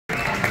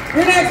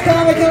Your next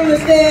comic coming to the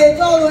stage,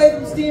 all the way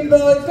from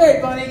Steamboat. It's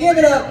very funny. Give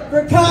it up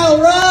for Kyle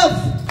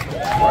Ruff.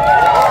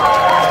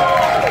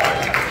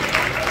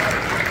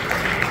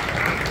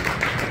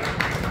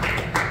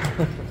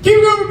 Keep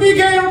it over,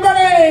 BK,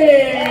 everybody!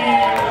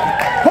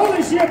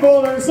 Holy shit,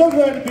 Boulder, so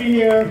glad to be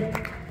here.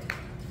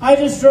 I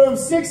just drove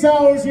 6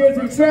 hours here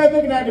through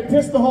traffic and I had to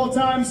piss the whole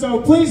time,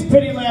 so please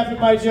pity laugh at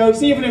my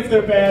jokes, even if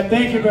they're bad.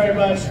 Thank you very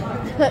much.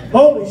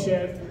 Holy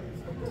shit.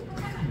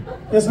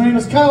 Yes, my name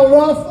is Kyle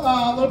Ruff.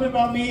 A little bit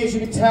about me. As you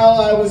can tell,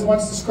 I was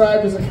once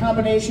described as a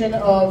combination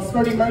of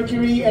Freddie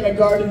Mercury and a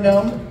garden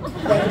gnome.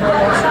 Thank you very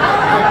much.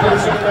 I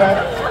appreciate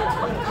that.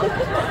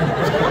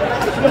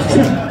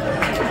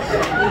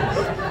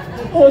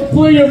 Well,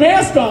 pull your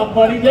mask off,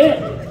 buddy.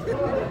 Damn.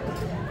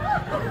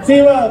 See,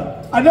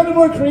 another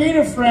more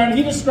creative friend,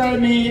 he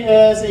described me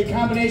as a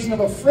combination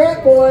of a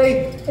frat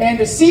boy and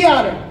a sea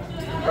otter.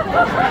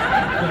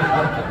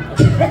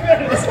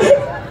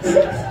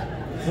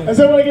 I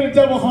said I want to get a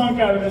double honk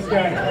out of this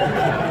guy.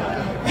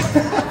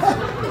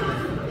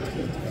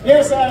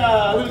 Yes,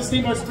 I live in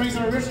Steamboat Springs.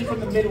 I'm originally from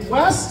the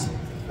Midwest.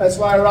 That's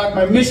why I rock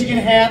my Michigan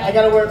hat. I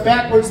gotta wear it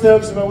backwards though,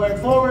 because if I wear it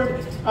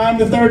forward, I'm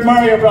the third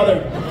Mario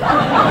brother.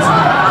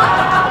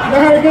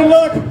 Alright, good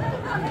luck.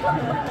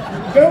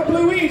 Go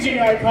Luigi,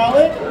 I call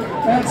it.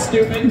 That's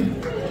stupid.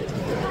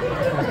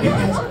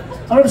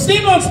 I'm from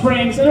Steamboat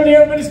Springs. Anybody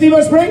ever been to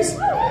Steamboat Springs?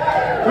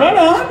 Right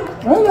on,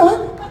 right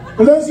on.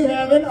 For those who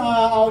haven't,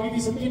 I'll give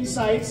you some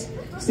insights.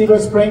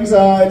 Steamboat Springs,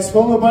 it's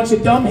full of a bunch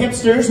of dumb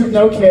hipsters with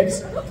no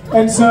kids.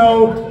 And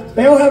so,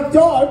 they all have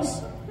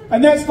dogs.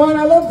 And that's fine,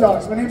 I love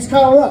dogs. My name's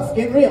Kyle Ruff,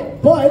 get real.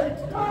 But,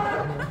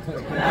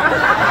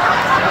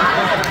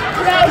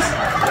 guys,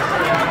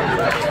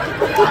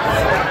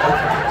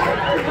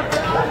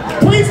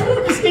 please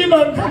move to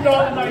Steamboat and come to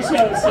all of my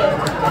shows. So.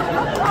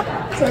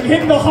 It's like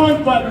hitting the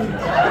honk button.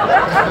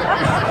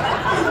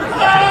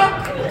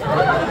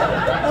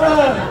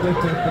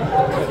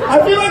 I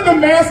feel like the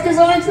mask is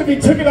on, so if he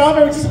took it off,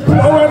 it would just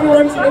blow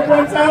everyone's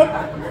out.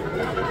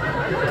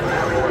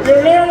 You're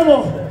an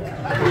animal.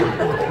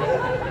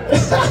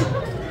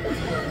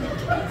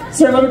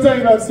 Sir, let me tell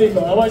you about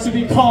Steamboat. I want you to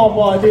be calm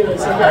while I do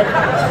this, okay?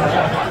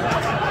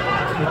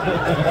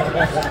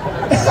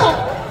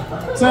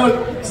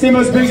 So,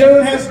 Steamboat Springs,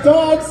 everyone has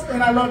dogs,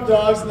 and I love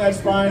dogs, and that's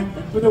fine.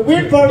 But the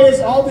weird part is,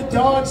 all the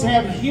dogs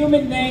have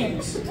human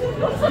names.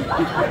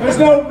 There's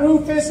no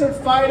Rufus or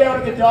Fido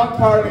at the dog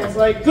park. It's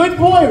like, good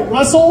boy,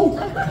 Russell.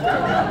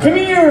 Come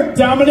here,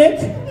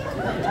 Dominic.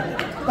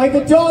 Like,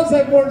 the dogs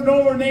have more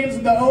normal names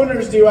than the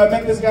owners do. I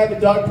met this guy at the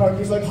dog park.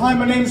 He's like, hi,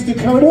 my name's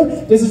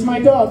Dakota. This is my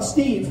dog,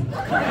 Steve.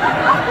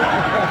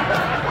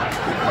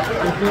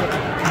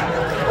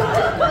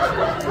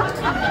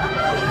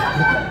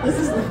 This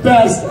is the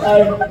best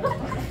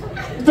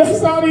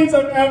audience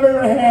I've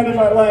ever had in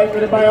my life.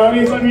 And by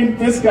audience, I mean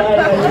this guy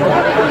right here.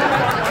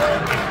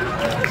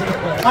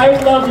 I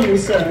love you,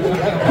 sir.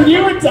 Can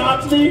you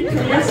adopt me,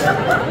 please?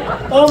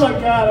 Oh my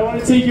God, I want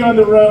to take you on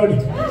the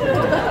road.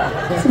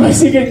 I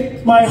see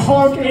get my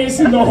honk ace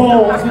in the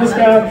hole with this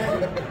guy.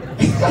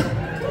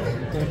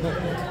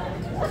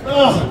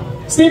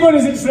 Oh, Steamboat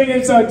is interesting.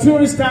 It's a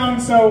tourist town,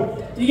 so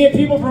you get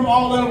people from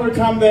all over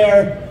come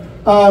there.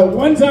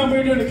 One time we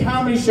were doing a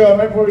comedy show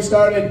right before we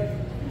started.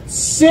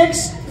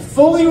 6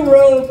 fully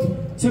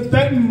robed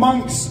Tibetan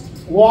monks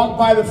walked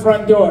by the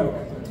front door.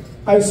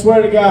 I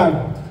swear to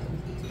God.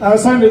 I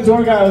was talking to the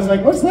door guy, I was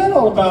like, what's that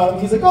all about?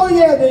 He's like, oh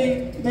yeah,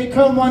 they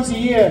come once a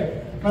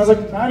year. And I was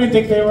like, I didn't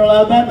think they were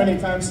allowed that many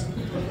times.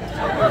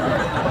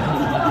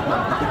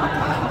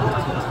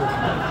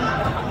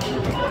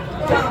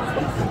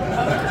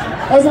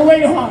 That was a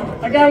late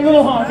honk. I got a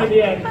little honk at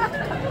the end.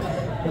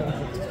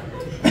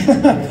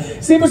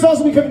 Steamboat's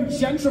also becoming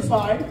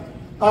gentrified,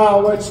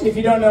 which, if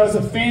you don't know, is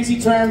a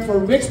fancy term for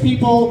rich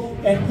people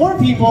and poor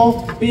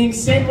people being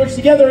sandwiched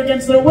together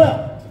against their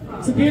will.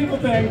 It's a beautiful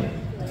thing.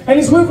 And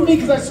it's weird for me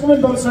because I swim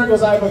in both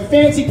circles. I have a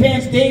fancy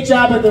pants day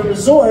job at the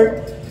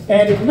resort,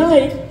 and at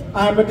night,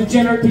 I'm a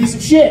degenerate piece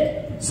of shit.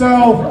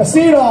 So, I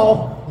see it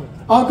all.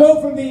 I'll go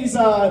from these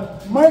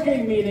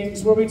marketing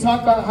meetings where we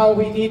talk about how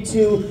we need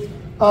to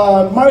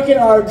market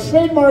our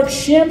trademark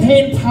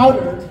champagne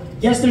powder.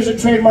 Yes, there's a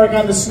trademark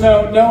on the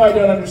snow. No, I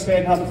don't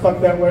understand how the fuck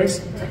that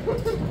works.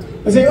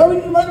 I say, oh, we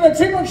need to market our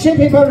trademark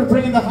champagne powder to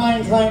bring in the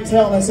high-end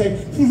clientele. And I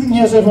say,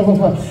 yes, blah, blah,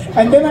 blah.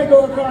 And then I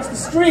go across the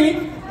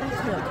street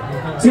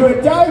to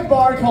a dive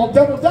bar called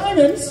Double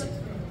Diamonds,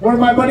 where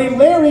my buddy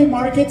Larry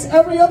markets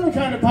every other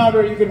kind of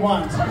powder you could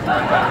want.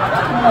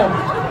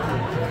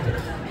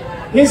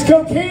 His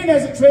cocaine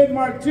has a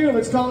trademark too.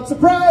 It's called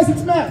Surprise,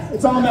 it's meth.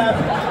 It's all meth.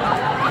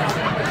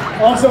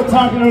 Also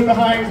popular with the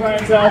high-end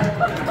clientele.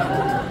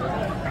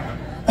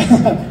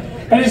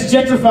 And it's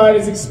gentrified,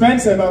 it's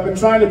expensive. I've been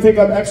trying to pick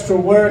up extra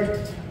work.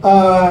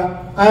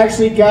 I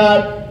actually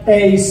got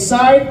a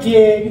side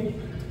gig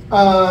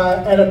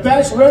at a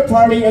bachelorette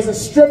party as a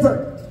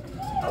stripper.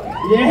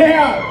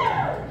 Yeah!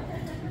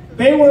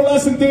 They were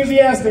less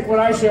enthusiastic when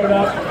I showed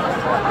up.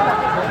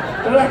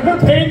 They're like, we're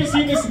paying to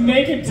see this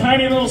naked,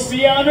 tiny little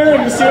sea otter?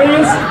 Are you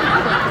serious?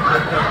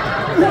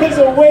 It's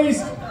a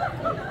waste.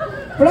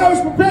 But I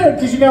was prepared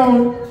because, you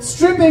know,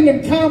 stripping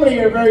and comedy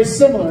are very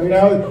similar, you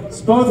know.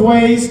 It's both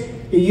ways.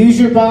 You use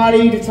your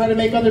body to try to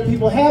make other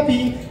people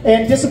happy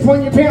and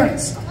disappoint your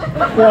parents.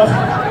 Well,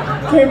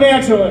 came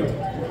naturally.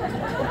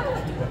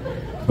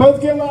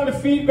 Both get a lot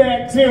of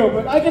feedback too,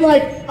 but I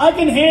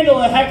can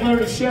handle a heckler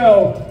at a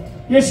show.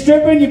 You're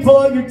stripping, you pull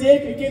out your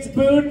dick, it gets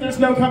booed, there's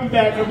no coming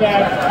back from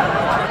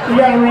that. You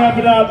gotta wrap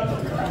it up.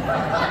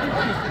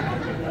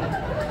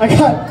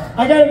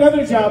 I got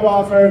another job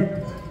offer.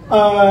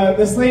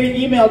 This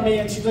lady emailed me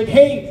and she's like,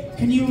 hey,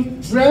 can you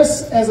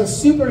dress as a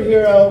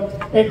superhero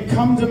and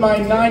come to my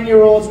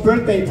 9-year-old's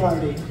birthday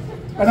party?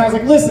 And I was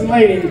like, listen,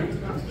 lady,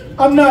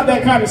 I'm not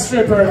that kind of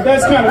stripper.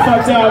 That's kind of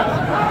fucked up.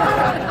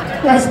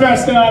 That's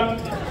messed up.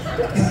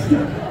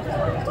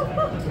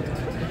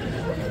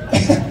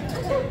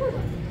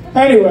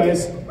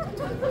 Anyways,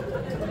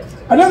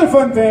 another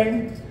fun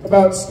thing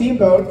about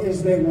Steamboat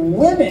is that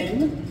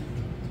women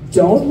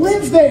don't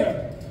live there.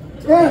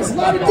 Yeah, there's a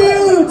lot of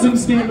dudes in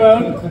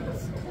Steamboat.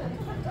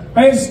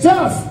 And it's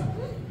tough.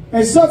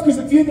 And it's tough because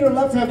the few that are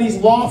left have these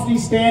lofty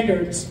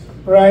standards,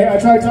 right? I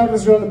tried to talk to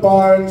this girl at the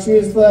bar and she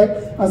was like,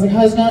 I was like,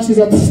 how's it going? She's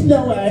like,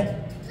 no way.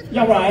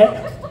 You're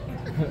right.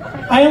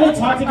 I only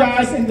talk to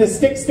guys in the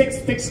Six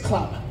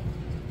Club.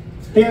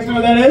 You guys know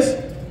what that is?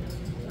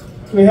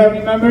 Do we have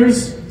any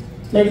members?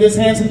 Maybe this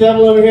handsome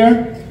devil over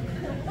here?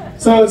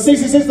 So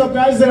 66 Club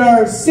guys that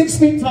are 6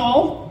 feet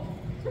tall.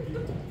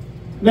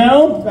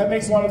 No? That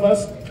makes one of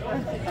us.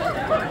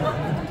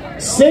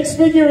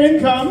 6-figure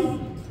income.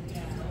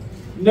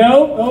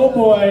 No? Oh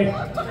boy.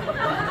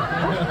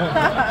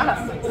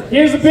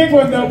 Here's the big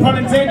one though, pun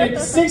intended.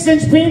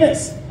 6-inch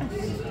penis.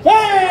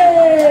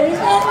 Hey! He's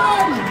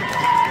got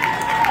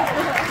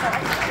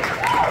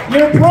one!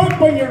 You're broke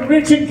but you're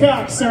rich in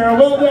cock, sir.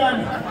 Well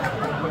done.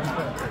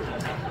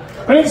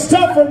 But it's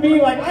tough for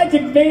me, like I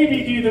can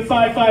maybe do the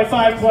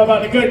 555 club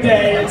on a good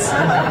day. It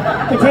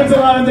depends a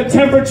lot on the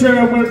temperature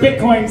of where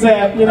Bitcoin's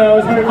at, you know,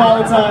 it's very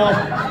volatile.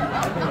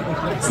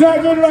 It's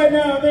not good right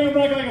now. I think I'm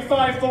rocking like a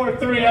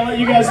 543. I'll let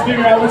you guys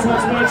figure out which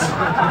one's which.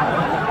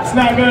 It's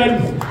not good.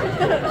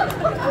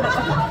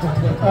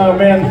 Oh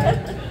man.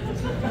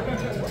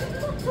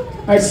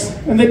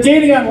 And the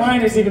dating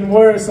online is even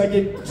worse. I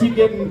keep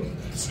getting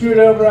screwed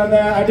over on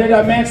that.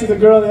 I matched with a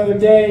girl the other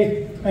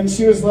day and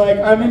she was like,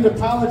 I'm into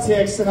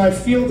politics and I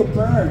feel the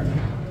burn.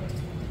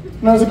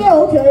 And I was like,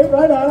 oh, okay,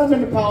 right on, I'm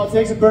into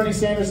politics, a Bernie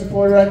Sanders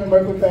supporter, I can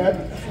work with that.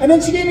 And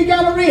then she gave me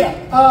gonorrhea.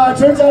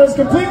 Turns out it was a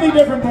completely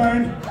different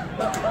burn.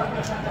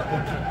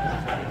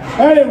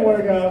 That didn't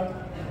work out.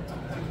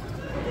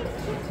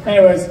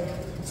 Anyways,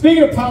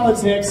 speaking of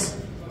politics,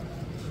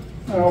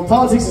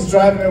 politics is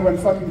driving everyone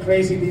fucking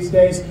crazy these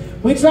days.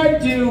 We tried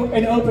to do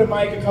an open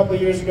mic a couple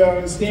of years ago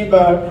in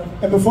Steamboat,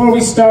 and before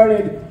we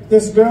started,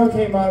 this girl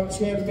came up, she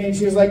came to me and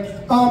she was like,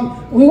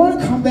 we want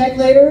to come back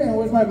later and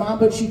with my mom,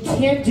 but she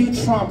can't do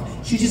Trump.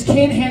 She just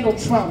can't handle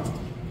Trump.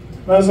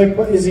 And I was like,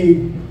 what, is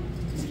he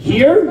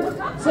here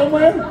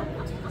somewhere?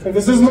 Like,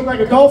 this doesn't look like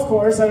a golf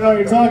course, I don't know what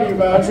you're talking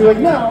about. She's like,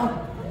 no.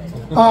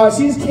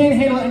 She just can't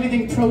handle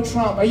anything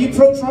pro-Trump. Are you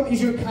pro-Trump? Is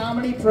your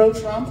comedy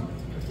pro-Trump?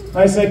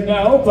 I said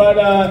no, but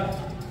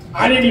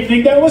I didn't even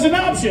think that was an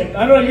option.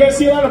 I don't know, you guys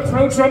see a lot of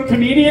pro-Trump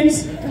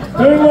comedians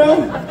doing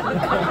well?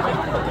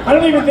 I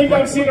don't even think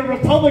I've seen a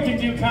Republican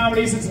do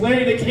comedy since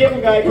Larry the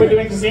Cable Guy quit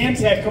doing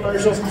Zantac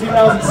commercials in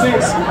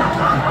 2006.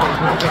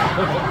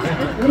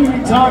 What are you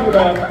even talking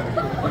about?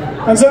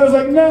 And so I was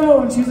like,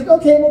 no, and she was like,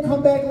 okay, we'll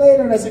come back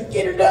later. And I said,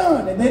 get her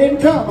done, and they didn't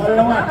come. I don't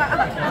know why.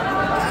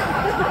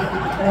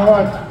 You know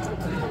what?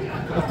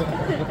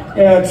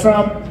 Yeah,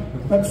 Trump,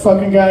 that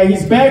fucking guy,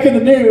 he's back in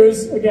the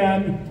news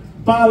again,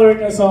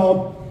 bothering us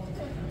all.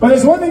 But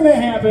there's one thing that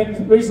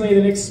happened recently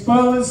that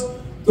exposed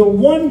the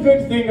one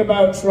good thing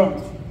about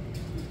Trump.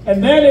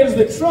 And that is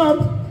that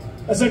Trump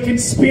is a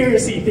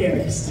conspiracy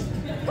theorist.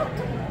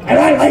 And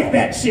I like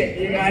that shit,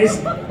 you guys.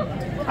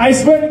 I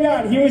swear to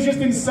God, he was just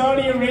in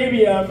Saudi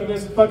Arabia for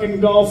this fucking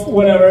golf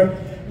whatever,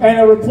 and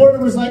a reporter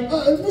was like,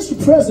 Mr.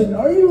 President,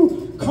 are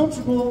you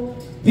comfortable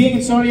being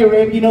in Saudi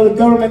Arabia? You know, the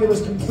government that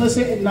was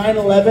complicit in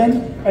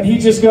 9/11? And he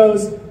just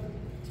goes,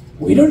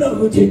 we don't know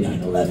who did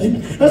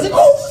 9/11. I was like,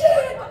 oh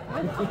shit!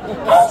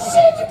 Oh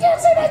shit, you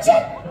can't say that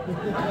shit!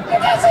 You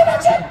can't say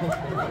that shit!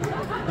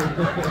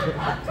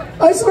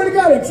 I swear to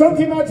God, if Trump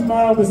came out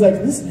tomorrow and was like,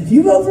 listen, if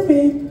you vote for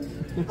me,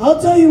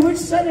 I'll tell you which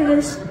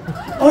senators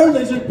are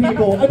lizard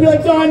people. I'd be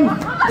like, done,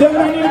 I need to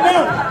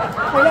know.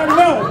 I gotta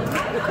know.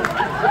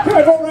 Can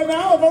I vote right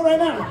now? I'll vote right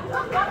now.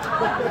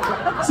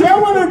 See, I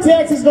want our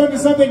taxes going to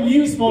something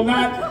useful,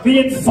 not the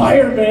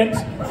environment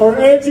or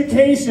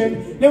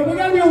education. Now, we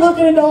gotta be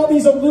looking into all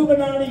these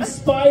Illuminati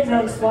spy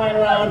drones flying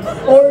around,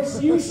 or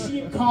as you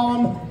sheep call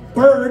them,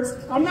 birds.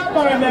 I'm not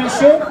buying that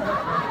shit.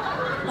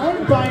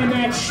 I'm buying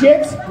that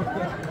shit.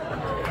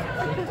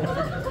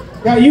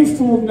 Yeah, you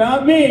fooled,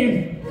 not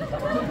me.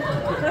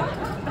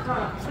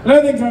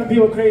 Another thing driving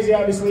people crazy,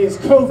 obviously, is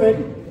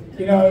COVID.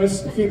 You know,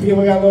 there's a few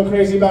people got a little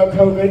crazy about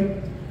COVID.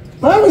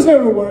 But I was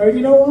never worried.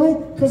 You know why?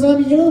 Because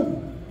I'm young.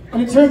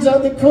 And it turns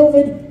out that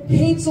COVID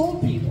hates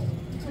old people.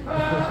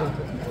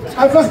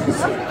 I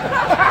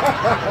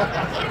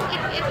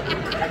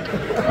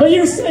But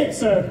you're safe,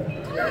 sir.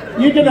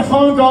 You can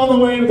honk all the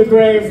way to the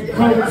grave,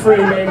 COVID-free,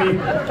 maybe.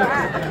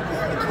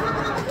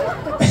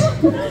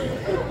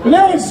 But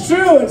no, it's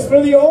true. It's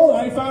for the old.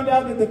 I found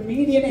out that the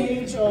median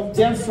age of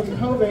death from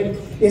COVID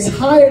is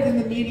higher than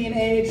the median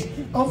age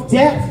of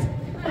death.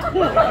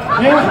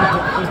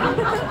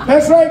 Yeah.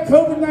 That's right.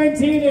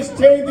 COVID-19 is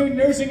tearing through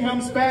nursing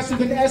homes faster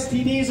than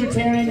STDs are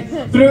tearing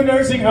through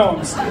nursing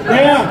homes.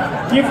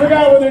 Yeah. You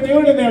forgot what they're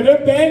doing in there.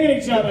 They're banging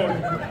each other.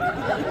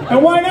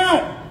 And why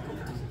not?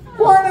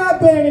 Why not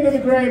bang into the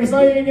grave? It's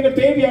not even get a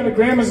baby out of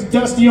Grandma's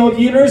dusty old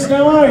uterus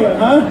now, are you,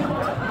 huh?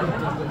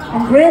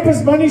 And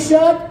Grandpa's money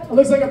shot, it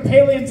looks like a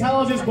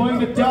paleontologist blowing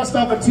the dust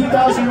off a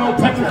 2,000-year-old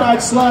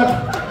petrified slug.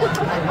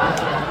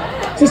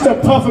 Just a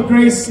puff of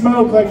gray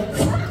smoke, like...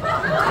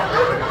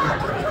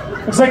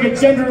 Looks like a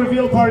gender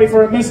reveal party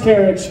for a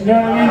miscarriage, you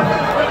know what I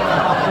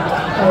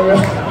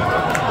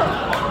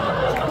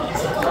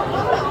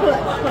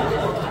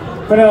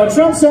mean? But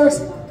Trump sucks.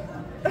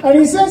 And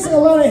he says a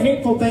lot of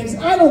hateful things.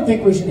 I don't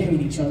think we should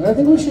hate each other. I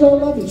think we should all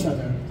love each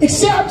other.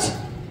 Except,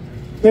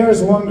 there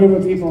is one group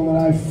of people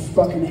that I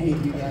fucking hate,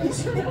 you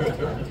guys.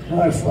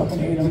 I fucking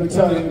hate them, I'm gonna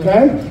tell you,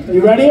 okay? Are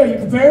you ready? Are you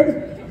prepared?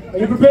 Are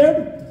you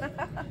prepared?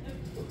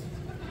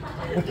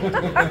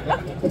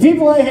 The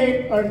people I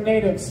hate are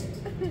natives.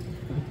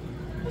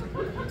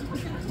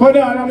 But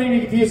no, I don't mean to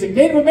be confusing.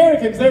 Native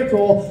Americans, they're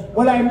cool.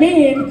 What I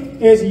mean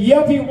is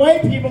yuppie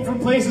white people from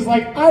places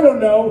like, I don't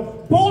know,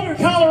 Boulder,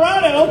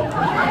 Colorado,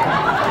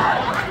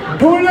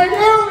 who are like,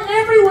 oh,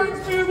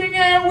 everyone's moving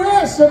out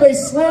west. So they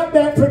slap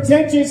that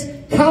pretentious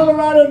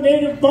Colorado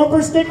native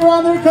bumper sticker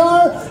on their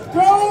car.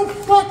 Go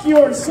fuck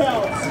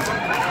yourselves.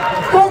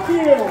 Fuck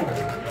you.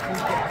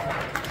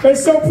 They're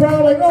so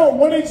proud, like, oh,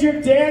 what did your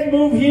dad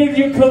move here to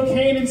do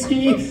cocaine and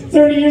ski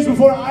 30 years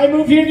before I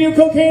moved here to do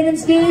cocaine and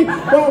ski?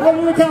 Well, what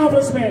an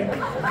accomplishment.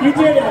 You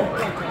did it.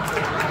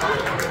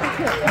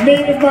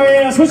 Native my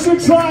ass. What's your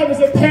tribe?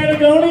 Is it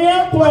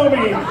Patagonia? Blow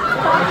me.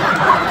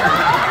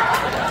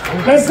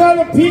 That's not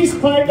a peace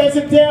pipe, that's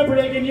a dab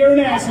rig, and you're an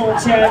asshole,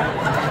 Chad.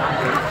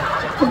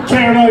 Don't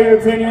care about your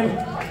opinion.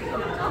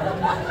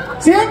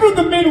 See, I'm from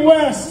the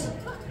Midwest.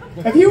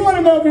 If you want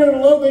to know if you're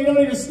local, you don't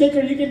need a sticker.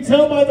 You can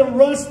tell by the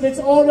rust that's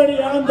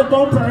already on the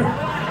bumper.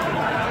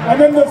 And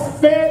then the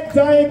fat,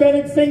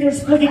 diabetic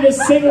fingers flicking a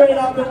cigarette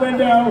out the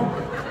window.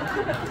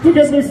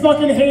 Because we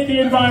fucking hate the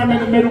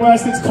environment in the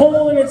Midwest. It's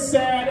cold and it's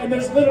sad, and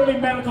there's literally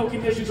medical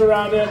conditions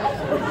around it.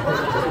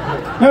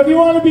 Now, if you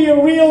want to be a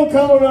real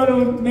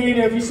Colorado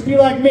native, you should be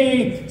like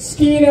me,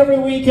 skiing every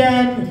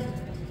weekend,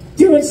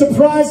 doing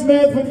surprise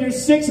meth with your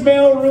 6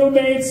 male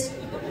roommates,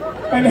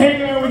 and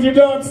hanging out with your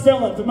dog,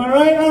 Philip. Am I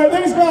right? All right,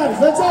 thanks, guys.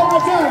 That's all my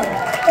time.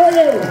 Thank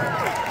you.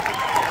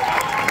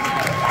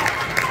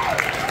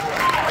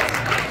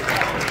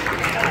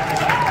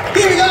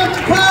 Give it up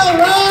to Kyle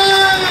Ruff.